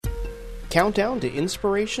Countdown to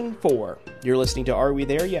Inspiration 4. You're listening to Are We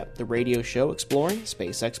There Yet? The radio show exploring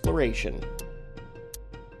space exploration.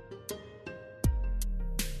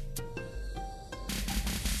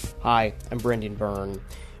 Hi, I'm Brendan Byrne.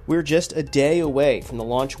 We're just a day away from the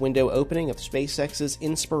launch window opening of SpaceX's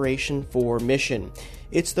Inspiration 4 mission.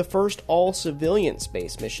 It's the first all-civilian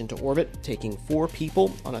space mission to orbit, taking 4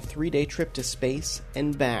 people on a 3-day trip to space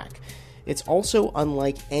and back. It's also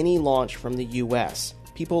unlike any launch from the U.S.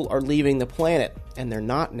 People are leaving the planet, and they're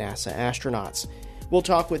not NASA astronauts. We'll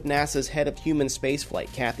talk with NASA's head of human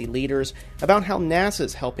spaceflight, Kathy Lueders, about how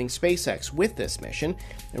NASA's helping SpaceX with this mission,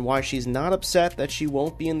 and why she's not upset that she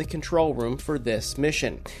won't be in the control room for this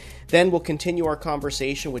mission. Then we'll continue our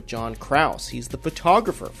conversation with John Kraus. He's the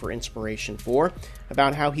photographer for Inspiration 4,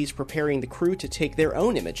 about how he's preparing the crew to take their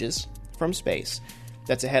own images from space.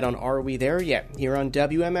 That's ahead on Are We There Yet? Here on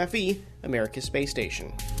WMFE, America's Space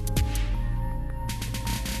Station.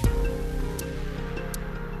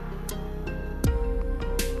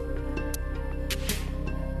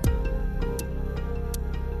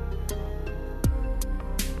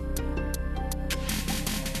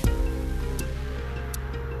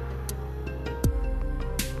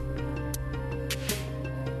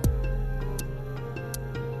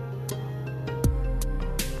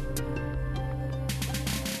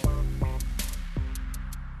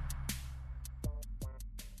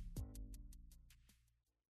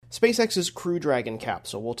 SpaceX's Crew Dragon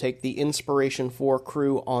capsule will take the Inspiration 4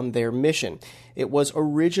 crew on their mission. It was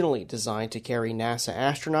originally designed to carry NASA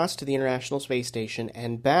astronauts to the International Space Station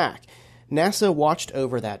and back. NASA watched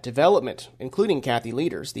over that development, including Kathy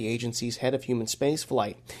Lueders, the agency's head of human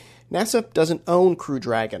spaceflight. NASA doesn't own Crew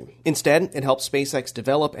Dragon. Instead, it helped SpaceX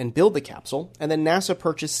develop and build the capsule, and then NASA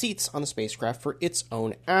purchased seats on the spacecraft for its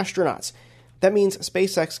own astronauts. That means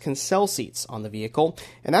SpaceX can sell seats on the vehicle,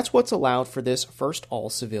 and that's what's allowed for this first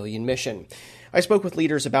all-civilian mission. I spoke with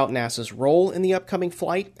Lueders about NASA's role in the upcoming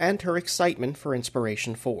flight and her excitement for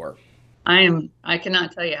Inspiration 4. I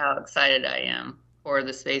cannot tell you how excited I am for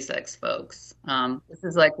the SpaceX folks. This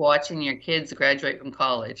is like watching your kids graduate from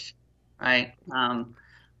college, right?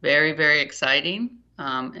 Very, very exciting.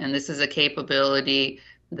 And this is a capability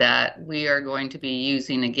that we are going to be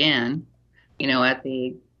using again, at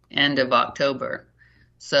the end of October.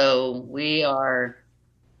 So we are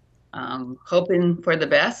hoping for the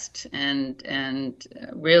best and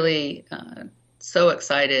really so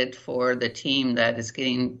excited for the team that is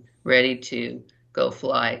getting ready to go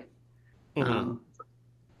fly. Mm-hmm.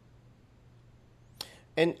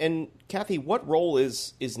 And Kathy, what role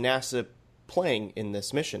is NASA playing in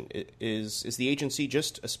this mission? Is the agency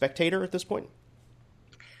just a spectator at this point?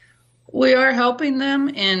 We are helping them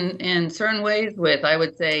in certain ways with, I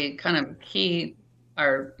would say, kind of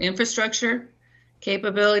our infrastructure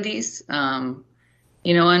capabilities. Under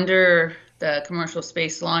the Commercial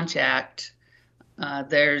Space Launch Act,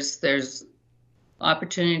 there's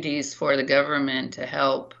opportunities for the government to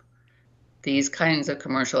help these kinds of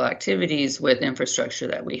commercial activities with infrastructure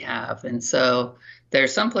that we have. And so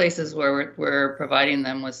there's some places where we're providing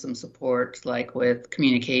them with some support, like with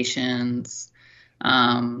communications,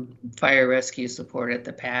 fire rescue support at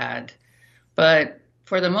the pad. But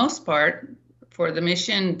for the most part, for the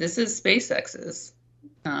mission, this is SpaceX's.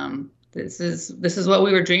 This is what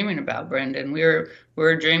we were dreaming about, Brendan. We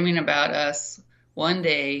were dreaming about us one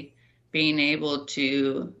day being able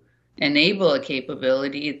to enable a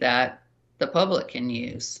capability that the public can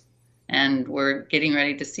use, and we're getting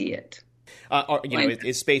ready to see it.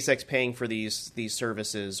 Is SpaceX paying for these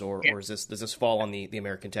services, or does this fall on the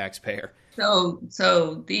American taxpayer?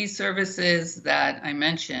 So these services that I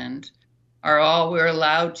mentioned we're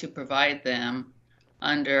allowed to provide them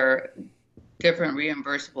under different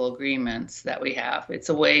reimbursable agreements that we have. It's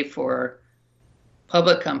a way for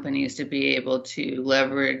public companies to be able to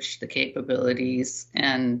leverage the capabilities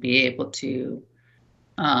and be able to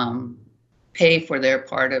pay for their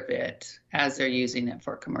part of it as they're using it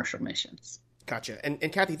for commercial missions. Gotcha. And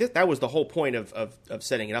Kathy, that was the whole point of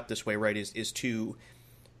setting it up this way, right? Is to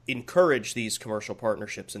encourage these commercial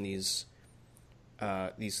partnerships and these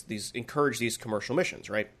encourage these commercial missions,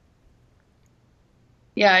 right?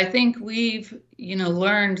 Yeah, I think we've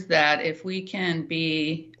learned that if we can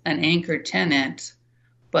be an anchor tenant,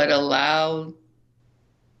 but allow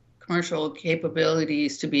commercial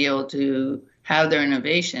capabilities to be able to have their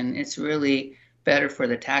innovation, it's really better for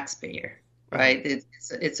the taxpayer, right?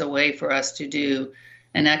 It's a way for us to do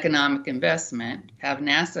an economic investment, have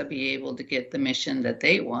NASA be able to get the mission that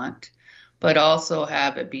they want, but also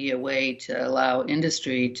have it be a way to allow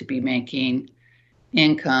industry to be making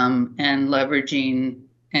income and leveraging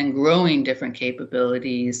and growing different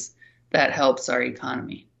capabilities that helps our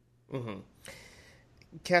economy. Mm-hmm.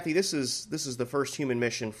 Kathy, this is the first human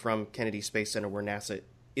mission from Kennedy Space Center where NASA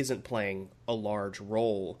isn't playing a large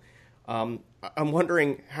role. I'm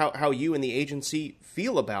wondering how you and the agency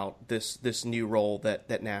feel about this new role that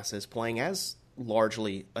NASA is playing as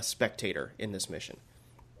largely a spectator in this mission.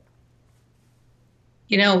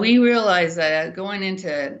 We realize that going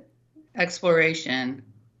into exploration,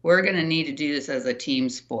 we're going to need to do this as a team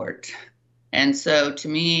sport. And so to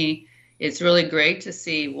me, it's really great to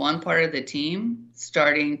see one part of the team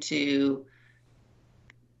starting to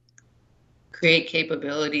create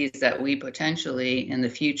capabilities that we potentially in the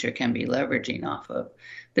future can be leveraging off of.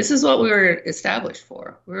 This is what we were established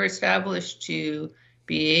for. We were established to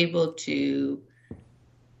be able to,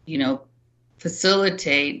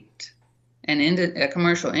 facilitate a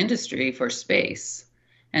commercial industry for space.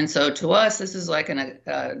 And so to us, this is like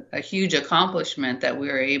a huge accomplishment that we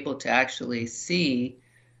were able to actually see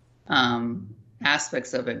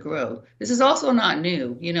aspects of it grow. This is also not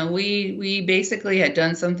new. We basically had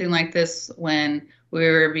done something like this when we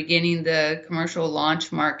were beginning the commercial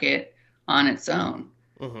launch market on its own.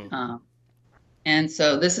 Mm-hmm. And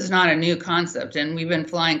so this is not a new concept, and we've been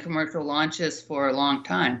flying commercial launches for a long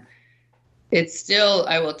time. It's still,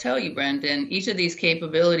 I will tell you, Brendan, each of these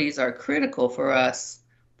capabilities are critical for us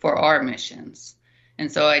for our missions.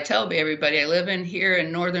 And so I tell everybody, I live here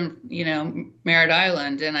in northern, Merritt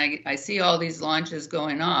Island, and I see all these launches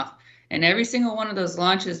going off. And every single one of those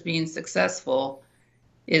launches being successful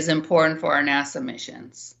is important for our NASA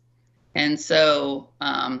missions. And so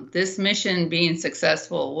this mission being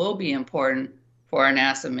successful will be important for our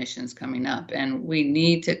NASA missions coming up. And we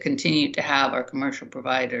need to continue to have our commercial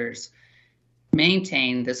providers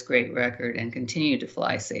maintain this great record and continue to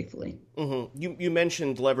fly safely. Mm-hmm. You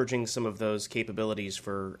mentioned leveraging some of those capabilities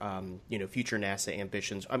for future NASA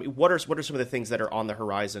ambitions. I mean, what are some of the things that are on the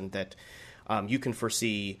horizon that you can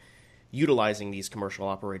foresee utilizing these commercial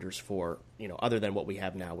operators for, other than what we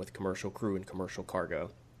have now with commercial crew and commercial cargo?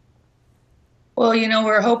 Well,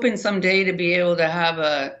 we're hoping someday to be able to have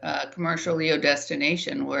a commercial LEO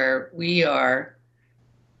destination where we are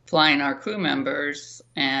flying our crew members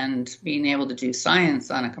and being able to do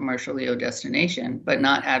science on a commercial LEO destination, but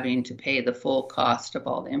not having to pay the full cost of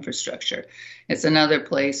all the infrastructure. It's another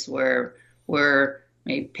place where we're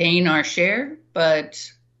paying our share,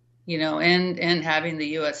 but, and having the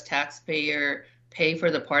U.S. taxpayer pay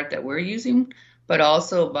for the part that we're using, but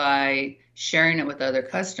also by sharing it with other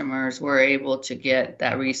customers, we're able to get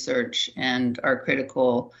that research and our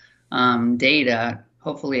critical data,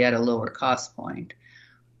 hopefully at a lower cost point.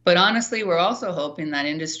 But honestly, we're also hoping that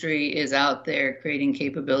industry is out there creating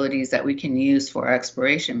capabilities that we can use for our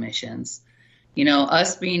exploration missions.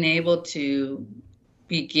 Us being able to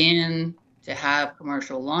begin to have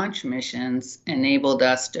commercial launch missions enabled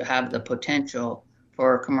us to have the potential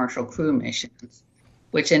for commercial crew missions,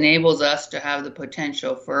 which enables us to have the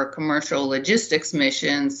potential for commercial logistics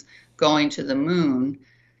missions going to the moon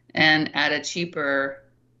and at a cheaper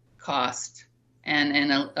cost.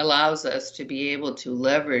 And allows us to be able to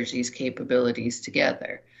leverage these capabilities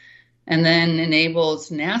together. And then enables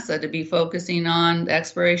NASA to be focusing on the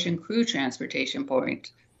exploration crew transportation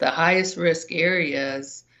point, the highest risk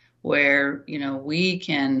areas where, we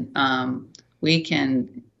can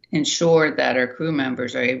ensure that our crew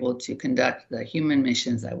members are able to conduct the human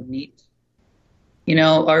missions that we need.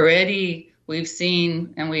 Already we've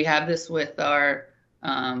seen, and we have this with our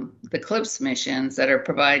the CLPS missions that are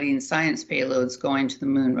providing science payloads going to the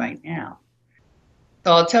moon right now.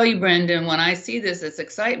 So I'll tell you, Brendan, when I see this, it's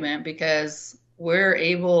excitement because we're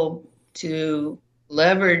able to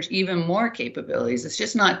leverage even more capabilities. It's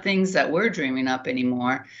just not things that we're dreaming up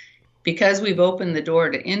anymore. Because we've opened the door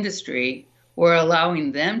to industry, we're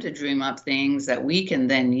allowing them to dream up things that we can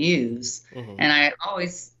then use. Mm-hmm. And I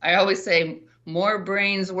always say more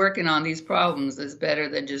brains working on these problems is better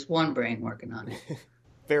than just one brain working on it.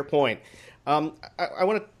 Fair point. I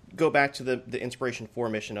want to go back to the Inspiration 4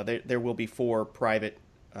 mission. Now, there will be 4 private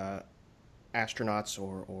astronauts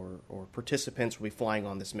or participants will be flying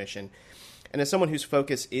on this mission. And as someone whose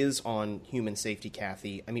focus is on human safety,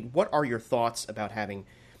 Kathy, I mean, what are your thoughts about having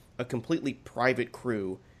a completely private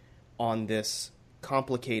crew on this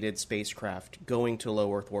complicated spacecraft going to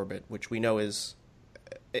low Earth orbit, which we know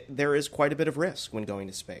there is quite a bit of risk when going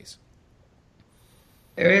to space?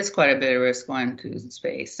 There is quite a bit of risk going to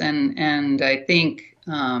space. And I think,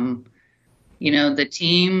 the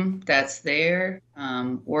team that's there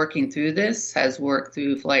working through this has worked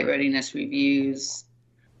through flight readiness reviews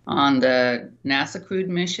on the NASA crewed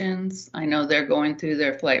missions. I know they're going through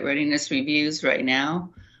their flight readiness reviews right now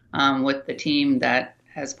with the team that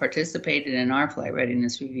has participated in our flight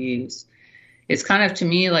readiness reviews. it's kind of to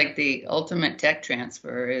me like the ultimate tech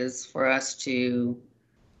transfer is for us to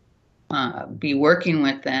be working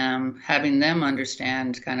with them, having them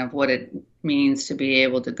understand kind of what it means to be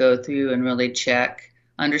able to go through and really check,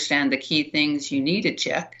 understand the key things you need to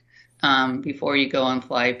check before you go and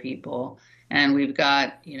fly people. And we've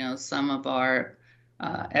got, some of our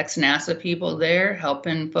ex-NASA people there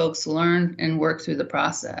helping folks learn and work through the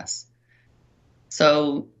process.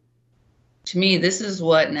 So to me, this is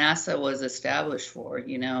what NASA was established for,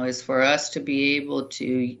 is for us to be able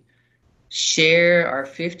to share our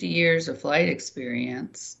 50 years of flight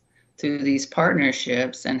experience through these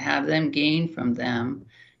partnerships and have them gain from them.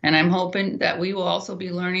 And I'm hoping that we will also be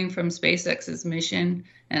learning from SpaceX's mission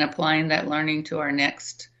and applying that learning to our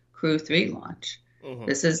next Crew 3 launch. Mm-hmm.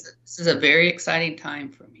 This is a very exciting time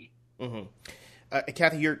for me. Mm-hmm.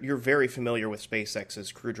 Kathy, you're very familiar with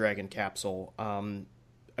SpaceX's Crew Dragon capsule.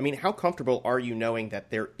 How comfortable are you knowing that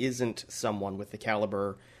there isn't someone with the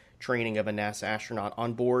caliber training of a NASA astronaut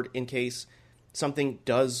on board in case something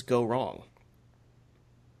does go wrong?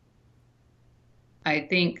 I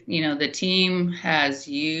think, the team has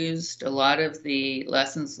used a lot of the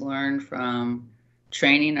lessons learned from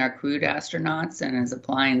training our crewed astronauts and is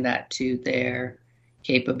applying that to their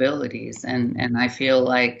capabilities. And I feel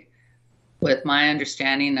like with my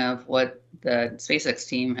understanding of what the SpaceX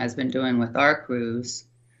team has been doing with our crews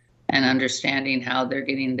and understanding how they're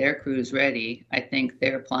getting their crews ready, I think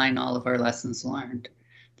they're applying all of our lessons learned.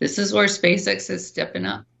 This is where SpaceX is stepping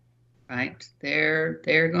up, right? They're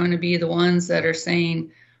going to be the ones that are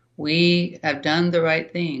saying, we have done the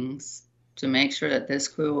right things to make sure that this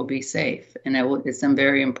crew will be safe, and it's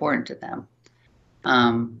very important to them.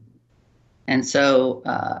 And so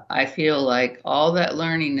I feel like all that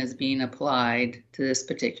learning is being applied to this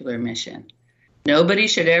particular mission. Nobody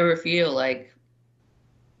should ever feel like,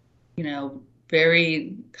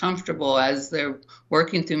 very comfortable as they're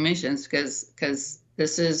working through missions because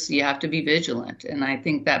you have to be vigilant. And I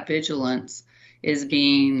think that vigilance is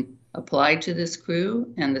being applied to this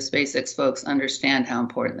crew, and the SpaceX folks understand how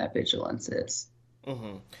important that vigilance is.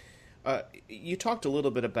 Mm-hmm. You talked a little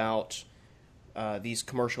bit about these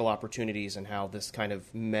commercial opportunities and how this kind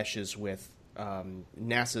of meshes with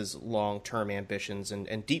NASA's long-term ambitions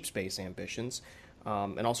and deep space ambitions.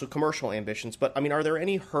 And also commercial ambitions. But, are there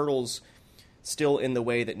any hurdles still in the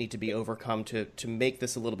way that need to be overcome to make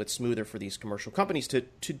this a little bit smoother for these commercial companies to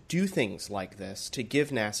do things like this, to give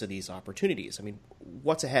NASA these opportunities?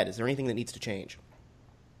 What's ahead? Is there anything that needs to change?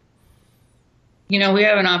 We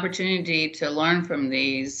have an opportunity to learn from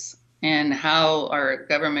these and how our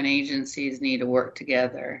government agencies need to work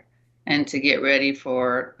together and to get ready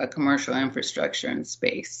for a commercial infrastructure in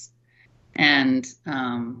space. And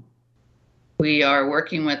we are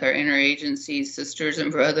working with our interagency sisters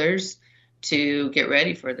and brothers to get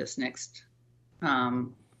ready for this next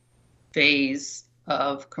phase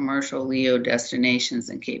of commercial LEO destinations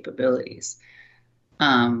and capabilities.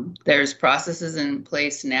 There's processes in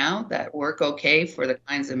place now that work okay for the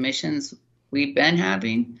kinds of missions we've been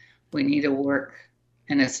having. We need to work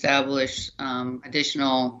and establish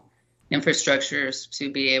additional infrastructures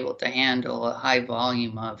to be able to handle a high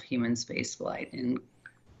volume of human spaceflight in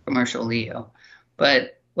commercial LEO.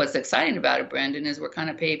 But what's exciting about it, Brendan, is we're kind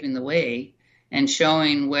of paving the way and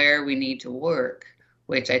showing where we need to work,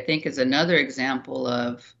 which I think is another example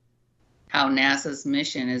of how NASA's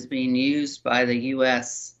mission is being used by the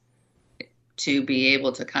U.S. to be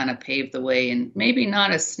able to kind of pave the way, and maybe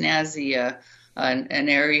not as snazzy an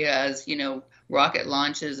area as, rocket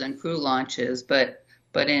launches and crew launches, but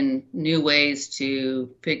in new ways to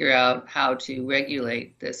figure out how to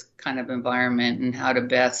regulate this kind of environment and how to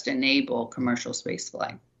best enable commercial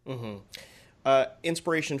spaceflight. Mm-hmm.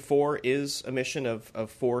 Inspiration 4 is a mission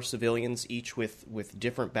of 4 civilians, each with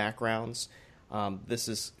different backgrounds. This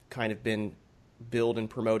has kind of been billed and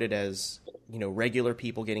promoted as, regular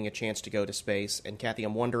people getting a chance to go to space. And Kathy,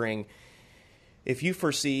 I'm wondering if you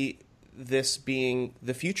foresee this being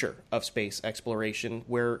the future of space exploration,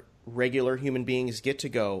 where regular human beings get to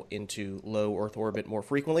go into low Earth orbit more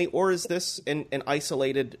frequently, or is this an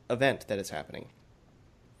isolated event that is happening?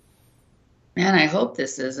 Man, I hope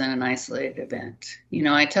this isn't an isolated event.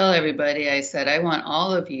 I tell everybody, I said, I want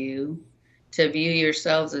all of you to view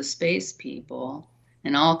yourselves as space people,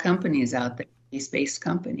 and all companies out there be space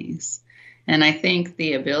companies. And I think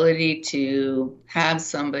the ability to have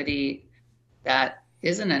somebody that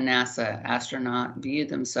isn't a NASA astronaut view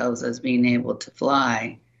themselves as being able to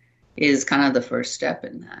fly is kind of the first step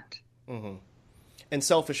in that. Mm-hmm. And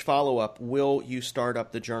selfish follow-up, will you start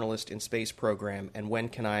up the Journalist in Space program, and when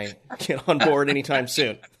can I get on board anytime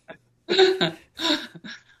soon?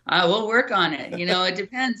 We'll work on it. It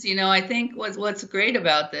depends. I think what's great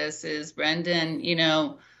about this is, Brendan,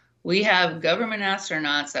 we have government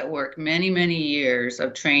astronauts that work many, many years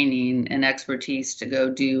of training and expertise to go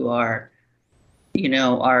do our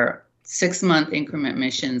 6-month increment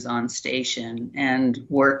missions on station and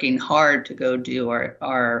working hard to go do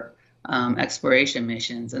our exploration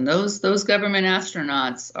missions. And those government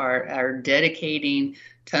astronauts are dedicating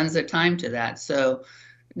tons of time to that. So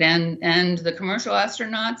and the commercial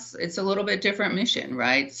astronauts, it's a little bit different mission,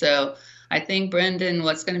 right? So I think, Brendan,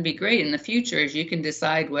 what's going to be great in the future is you can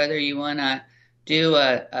decide whether you want to do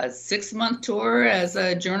a 6-month tour as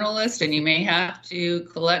a journalist, and you may have to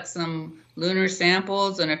collect some lunar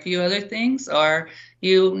samples and a few other things, or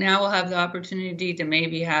you now will have the opportunity to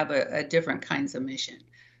maybe have a different kinds of mission.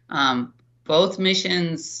 Both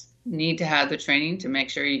missions need to have the training to make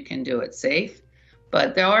sure you can do it safe.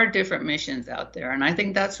 But there are different missions out there. And I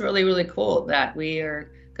think that's really, really cool that we are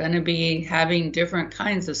going to be having different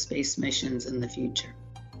kinds of space missions in the future.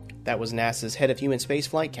 That was NASA's head of human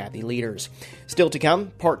spaceflight, Kathy Lueders. Still to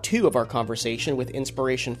come, part 2 of our conversation with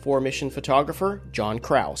Inspiration 4 mission photographer John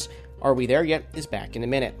Kraus. Are We There Yet? Is back in a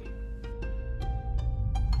minute.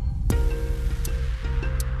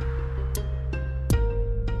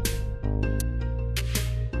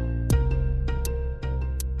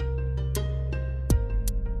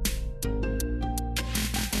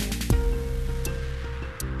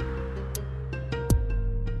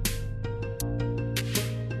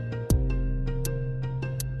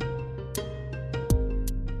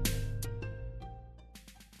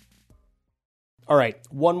 All right,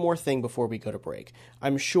 one more thing before we go to break.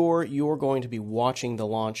 I'm sure you're going to be watching the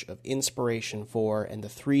launch of Inspiration 4 and the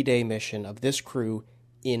 3-day mission of this crew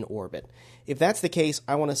in orbit. If that's the case,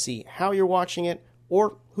 I want to see how you're watching it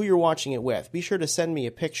or who you're watching it with. Be sure to send me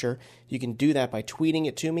a picture. You can do that by tweeting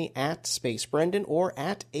it to me at SpaceBrendan or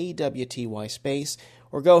at AWTYSpace,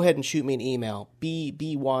 or go ahead and shoot me an email,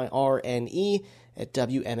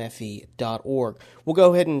 bbyrne@wmfe.org. We'll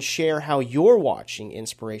go ahead and share how you're watching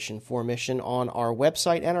Inspiration 4 mission on our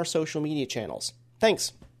website and our social media channels.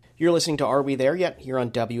 Thanks. You're listening to Are We There Yet? Here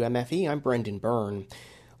on WMFE. I'm Brendan Byrne.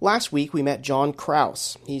 Last week, we met John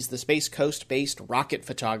Kraus. He's the Space Coast-based rocket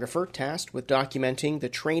photographer tasked with documenting the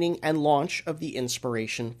training and launch of the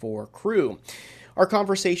Inspiration 4 crew. Our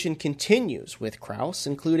conversation continues with Kraus,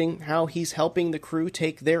 including how he's helping the crew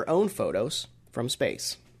take their own photos from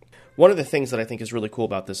space. One of the things that I think is really cool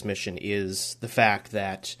about this mission is the fact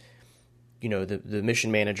that, the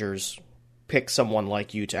mission managers pick someone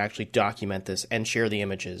like you to actually document this and share the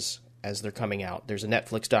images as they're coming out. There's a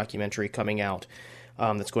Netflix documentary coming out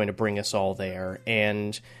that's going to bring us all there.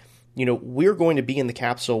 And, we're going to be in the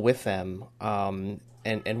capsule with them.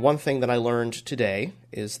 And one thing that I learned today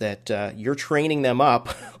is that you're training them up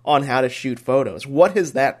on how to shoot photos. What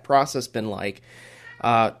has that process been like,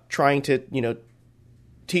 trying to,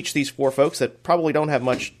 teach these 4 folks that probably don't have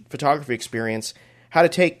much photography experience how to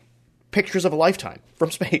take pictures of a lifetime from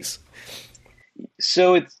space?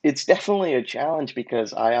 So it's definitely a challenge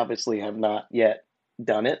because I obviously have not yet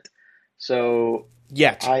done it. So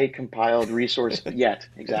I compiled resource yet,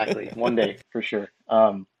 exactly. One day for sure.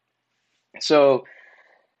 So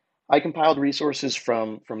I compiled resources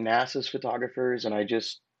from NASA's photographers, and I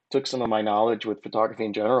just took some of my knowledge with photography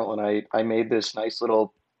in general, and I made this nice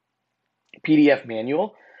little PDF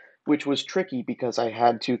manual, which was tricky because I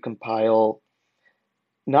had to compile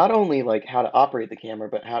not only like how to operate the camera,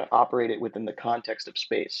 but how to operate it within the context of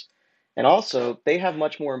space. And also, they have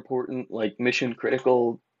much more important, like mission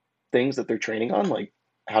critical things that they're training on, like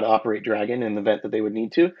how to operate Dragon in the event that they would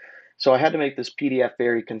need to. So I had to make this PDF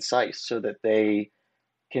very concise so that they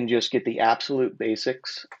can just get the absolute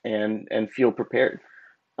basics and feel prepared.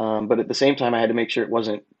 But at the same time, I had to make sure it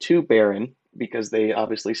wasn't too barren because they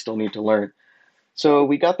obviously still need to learn. So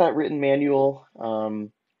we got that written manual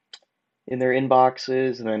in their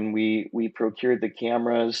inboxes, and then we procured the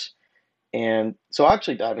cameras. And so I'll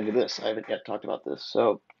actually dive into this. I haven't yet talked about this.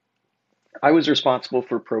 So I was responsible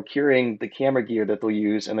for procuring the camera gear that they'll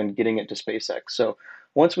use and then getting it to SpaceX. So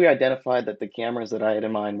once we identified that the cameras that I had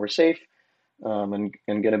in mind were safe and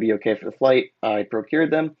going to be okay for the flight, I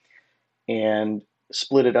procured them and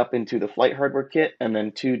split it up into the flight hardware kit and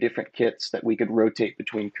then 2 different kits that we could rotate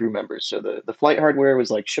between crew members. So the flight hardware was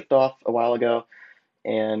like shipped off a while ago,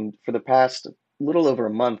 and for the past little over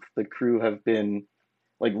a month, the crew have been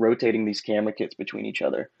like rotating these camera kits between each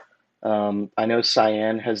other. I know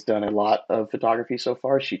Cyan has done a lot of photography so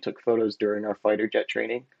far. She took photos during our fighter jet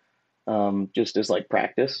training, just as like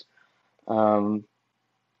practice. So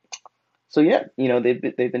yeah, they've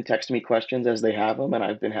been texting me questions as they have them, and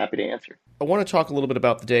I've been happy to answer. I want to talk a little bit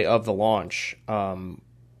about the day of the launch.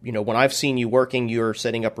 when I've seen you working, you're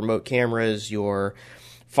setting up remote cameras, you're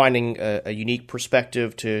finding a unique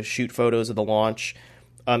perspective to shoot photos of the launch.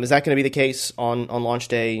 Is that going to be the case on launch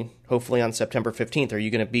day, hopefully on September 15th? Are you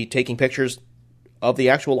going to be taking pictures of the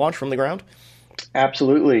actual launch from the ground?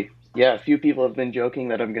 Absolutely. Yeah, a few people have been joking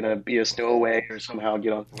that I'm going to be a stowaway or somehow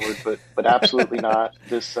get on board, but absolutely not.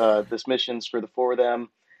 This mission's for the four of them,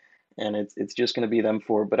 and it's just going to be them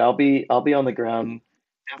four. But I'll be on the ground,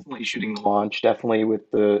 definitely shooting the launch, definitely with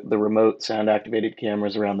the remote sound activated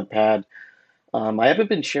cameras around the pad. I haven't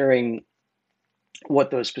been sharing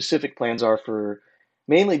what those specific plans are for,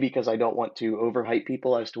 mainly because I don't want to overhype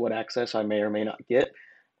people as to what access I may or may not get.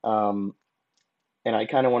 Um, and I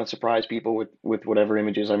kind of want to surprise people with whatever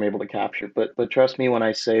images I'm able to capture. But trust me when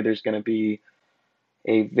I say there's going to be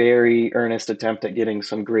a very earnest attempt at getting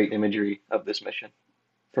some great imagery of this mission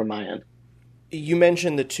from my end. You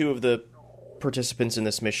mentioned that two of the participants in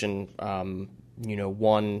this mission,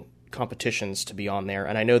 won competitions to be on there,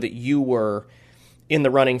 and I know that you were in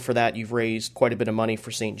the running for that. You've raised quite a bit of money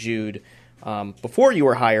for St. Jude before you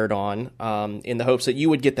were hired on, in the hopes that you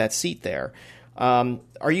would get that seat there.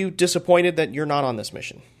 Are you disappointed that you're not on this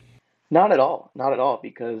mission? Not at all. Not at all,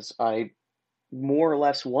 because I more or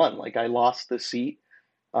less won. Like, I lost the seat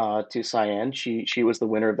to Cyan. She was the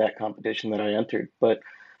winner of that competition that I entered. But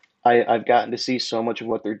I've gotten to see so much of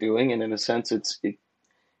what they're doing, and in a sense,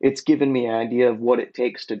 it's given me an idea of what it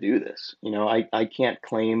takes to do this. I can't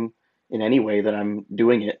claim in any way that I'm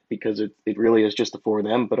doing it, because it really is just the four of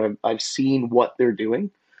them. But I've seen what they're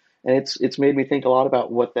doing, and it's made me think a lot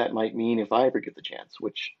about what that might mean if I ever get the chance,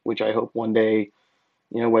 which I hope one day,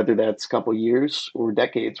 whether that's a couple years or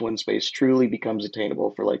decades, when space truly becomes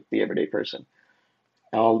attainable for like the everyday person,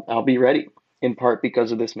 I'll be ready, in part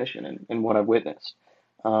because of this mission and what I've witnessed.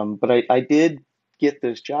 But I did get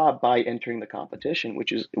this job by entering the competition,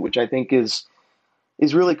 which I think is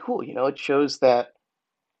really cool. It shows that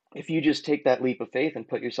if you just take that leap of faith and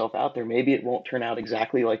put yourself out there, maybe it won't turn out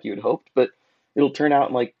exactly like you had hoped, but it'll turn out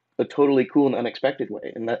in like a totally cool and unexpected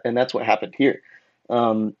way. And that's what happened here.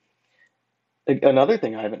 Another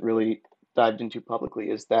thing I haven't really dived into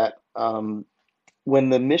publicly is that when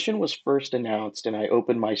the mission was first announced and I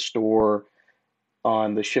opened my store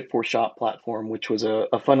on the Shift4 Shop platform, which was a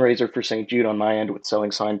fundraiser for St. Jude on my end with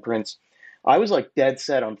selling signed prints, I was like dead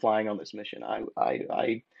set on flying on this mission.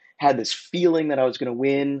 I had this feeling that I was going to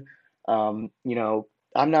win. I'm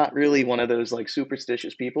not really one of those like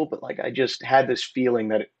superstitious people, but like I just had this feeling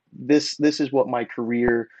that this is what my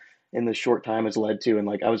career in this short time has led to, and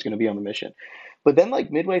like I was going to be on the mission. But then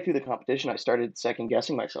like midway through the competition, I started second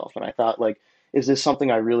guessing myself, and I thought like, is this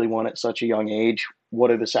something I really want at such a young age?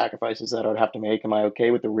 What are the sacrifices that I would have to make? Am I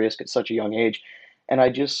okay with the risk at such a young age? And I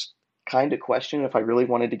just kind of questioned if I really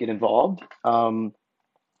wanted to get involved. And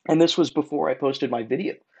this was before I posted my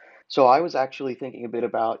video. So I was actually thinking a bit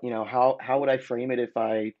about, how would I frame it if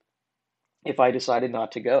I decided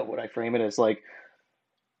not to go? Would I frame it as like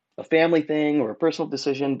a family thing or a personal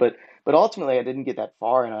decision? But ultimately I didn't get that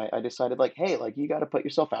far, and I decided like, hey, like you got to put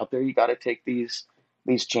yourself out there. You got to take these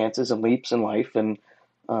chances and leaps in life. And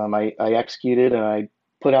I executed, and I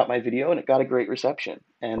put out my video, and it got a great reception.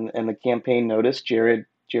 And the campaign noticed. Jared,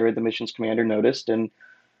 the mission's commander, noticed. And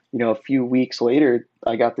a few weeks later,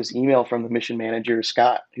 I got this email from the mission manager,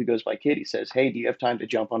 Scott, who goes by Kid. He says, hey, do you have time to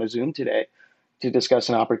jump on a Zoom today to discuss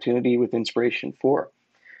an opportunity with Inspiration 4?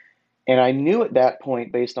 And I knew at that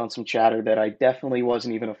point, based on some chatter, that I definitely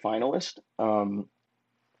wasn't even a finalist. I'm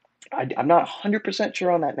not 100%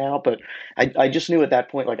 sure on that now, but I just knew at that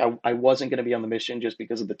point, like I wasn't going to be on the mission just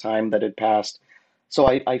because of the time that had passed. So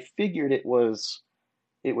I figured it was,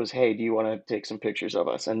 hey, do you want to take some pictures of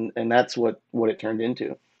us? And that's what it turned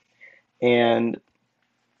into. And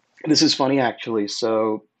this is funny, actually.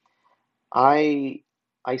 So I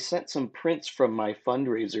sent some prints from my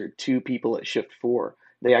fundraiser to people at Shift4.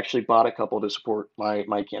 They actually bought a couple to support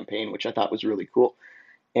my campaign, which I thought was really cool.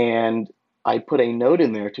 And I put a note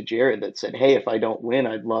in there to Jared that said, hey, if I don't win,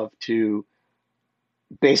 I'd love to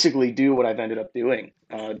basically do what I've ended up doing,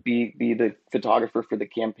 be the photographer for the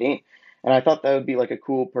campaign. And I thought that would be like a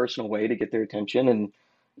cool personal way to get their attention and,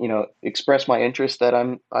 express my interest that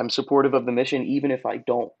I'm supportive of the mission, even if I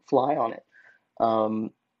don't fly on it.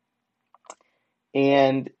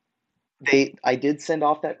 And I did send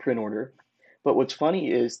off that print order. But what's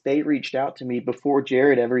funny is they reached out to me before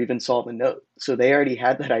Jared ever even saw the note. So they already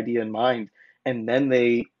had that idea in mind. And then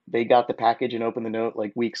they got the package and opened the note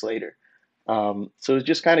like weeks later. So it's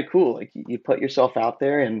just kind of cool. Like you put yourself out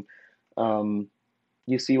there and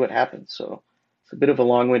you see what happens. So it's a bit of a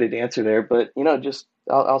long-winded answer there, but just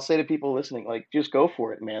I'll say to people listening, like just go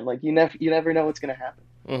for it, man. Like you never know what's going to happen.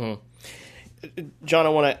 Mm-hmm. John, I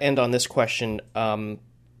want to end on this question.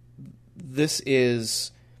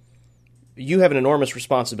 You have an enormous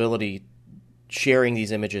responsibility sharing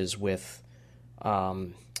these images with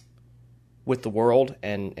the world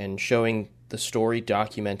and showing the story,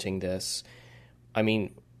 documenting this. I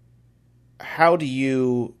mean, how do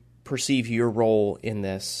you perceive your role in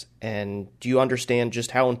this, and do you understand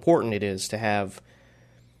just how important it is to have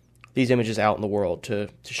these images out in the world to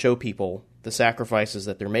show people the sacrifices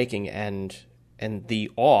that they're making and the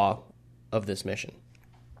awe of this mission?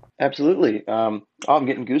 Absolutely. I'm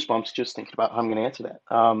getting goosebumps just thinking about how I'm going to answer that.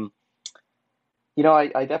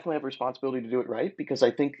 I definitely have a responsibility to do it right, because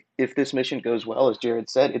I think if this mission goes well, as Jared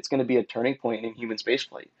said, it's going to be a turning point in human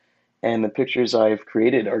spaceflight. And the pictures I've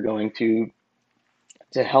created are going to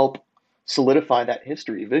help solidify that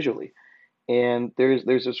history visually. And there's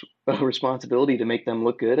this responsibility to make them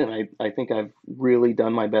look good, and I think I've really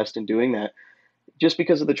done my best in doing that, just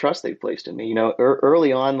because of the trust they've placed in me.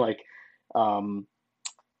 Early on,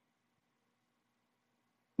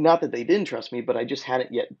 not that they didn't trust me, but I just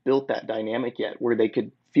hadn't yet built that dynamic yet where they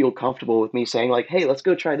could feel comfortable with me saying like, hey, let's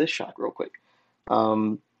go try this shot real quick.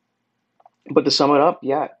 But to sum it up,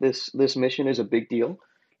 yeah, this mission is a big deal,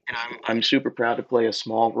 and I'm super proud to play a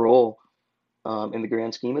small role in the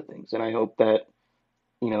grand scheme of things. And I hope that,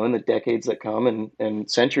 in the decades that come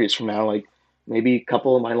and centuries from now, like maybe a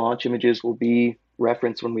couple of my launch images will be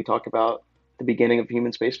referenced when we talk about the beginning of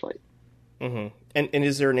human spaceflight. Mm-hmm. And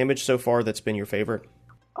is there an image so far that's been your favorite?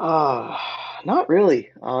 Not really.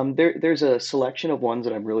 There's a selection of ones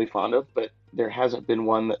that I'm really fond of, but there hasn't been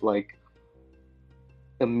one that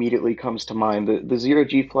immediately comes to mind. The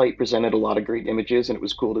zero-G flight presented a lot of great images, and it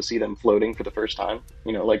was cool to see them floating for the first time,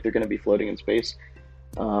 like they're going to be floating in space.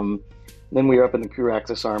 Then we were up in the crew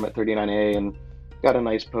access arm at 39A and got a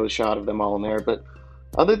nice pose shot of them all in there. But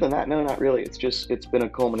other than that, no, not really. It's been a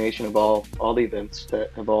culmination of all the events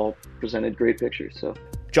that have all presented great pictures. So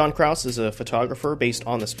John Kraus is a photographer based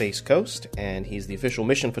on the Space Coast, and he's the official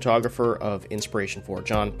mission photographer of Inspiration4.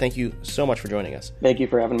 John, thank you so much for joining us. Thank you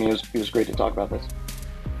for having me. It was great to talk about this.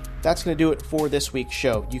 That's going to do it for this week's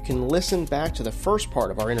show. You can listen back to the first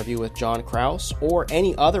part of our interview with John Kraus or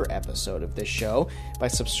any other episode of this show by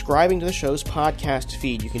subscribing to the show's podcast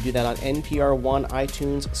feed. You can do that on NPR One,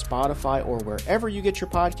 iTunes, Spotify, or wherever you get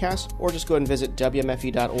your podcasts, or just go ahead and visit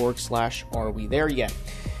wmfe.org/arewethereyet.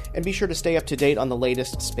 And be sure to stay up to date on the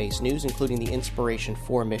latest space news, including the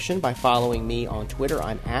Inspiration4 mission, by following me on Twitter.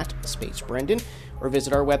 I'm at SpaceBrendan, or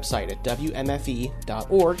visit our website at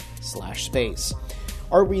wmfe.org/space.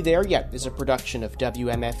 Are We There Yet is a production of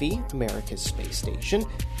WMFE, America's Space Station.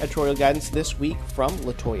 Editorial guidance this week from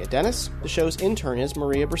LaToya Dennis. The show's intern is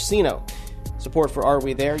Maria Brasino. Support for Are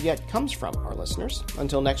We There Yet comes from our listeners.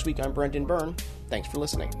 Until next week, I'm Brendan Byrne. Thanks for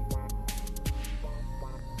listening.